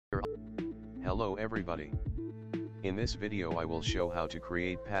Hello everybody. In this video I will show how to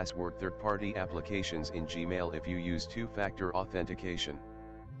create password third-party applications in Gmail if you use two-factor authentication.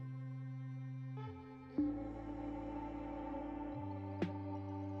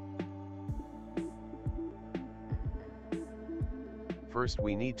 First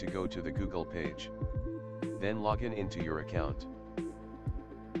we need to go to the Google page. Then log in into your account.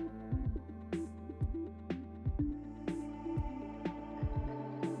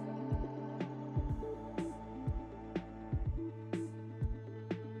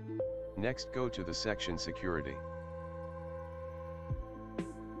 Next go to the section Security.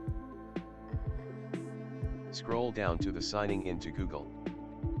 Scroll down to the Signing in to Google.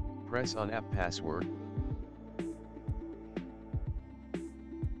 Press on App Password.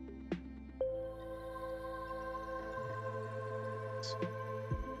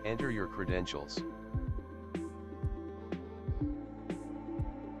 Enter your credentials.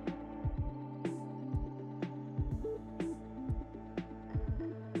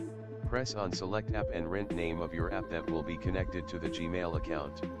 Press on Select App and rent name of your app that will be connected to the Gmail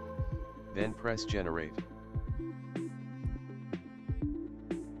account. Then press Generate.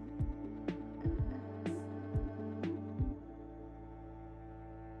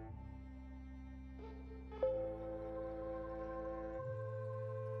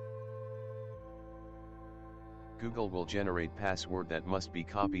 Google will generate password that must be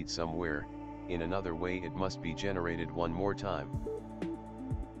copied somewhere. In another way it must be generated one more time.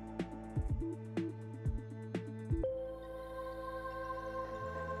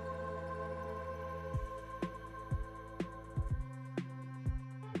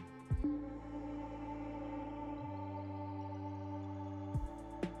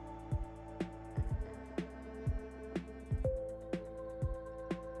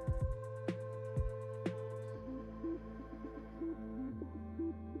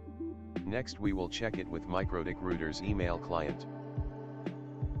 Next we will check it with Mikrotik router's email client.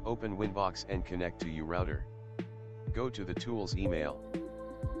 Open Winbox and connect to your router. Go to the Tools email.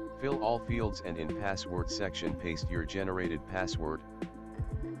 Fill all fields and in Password section paste your generated password.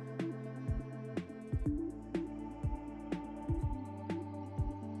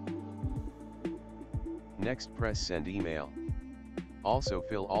 Next press Send Email. Also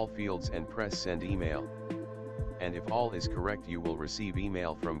fill all fields and press Send Email. And if all is correct you will receive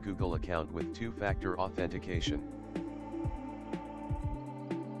email from Google account with two-factor authentication.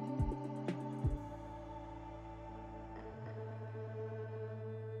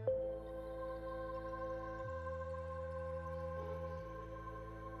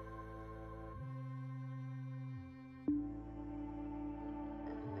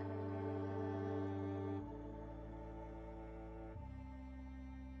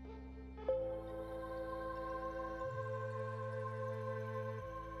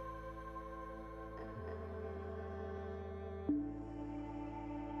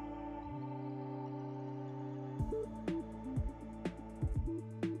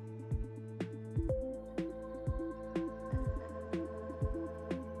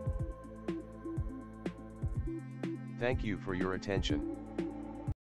 Thank you for your attention.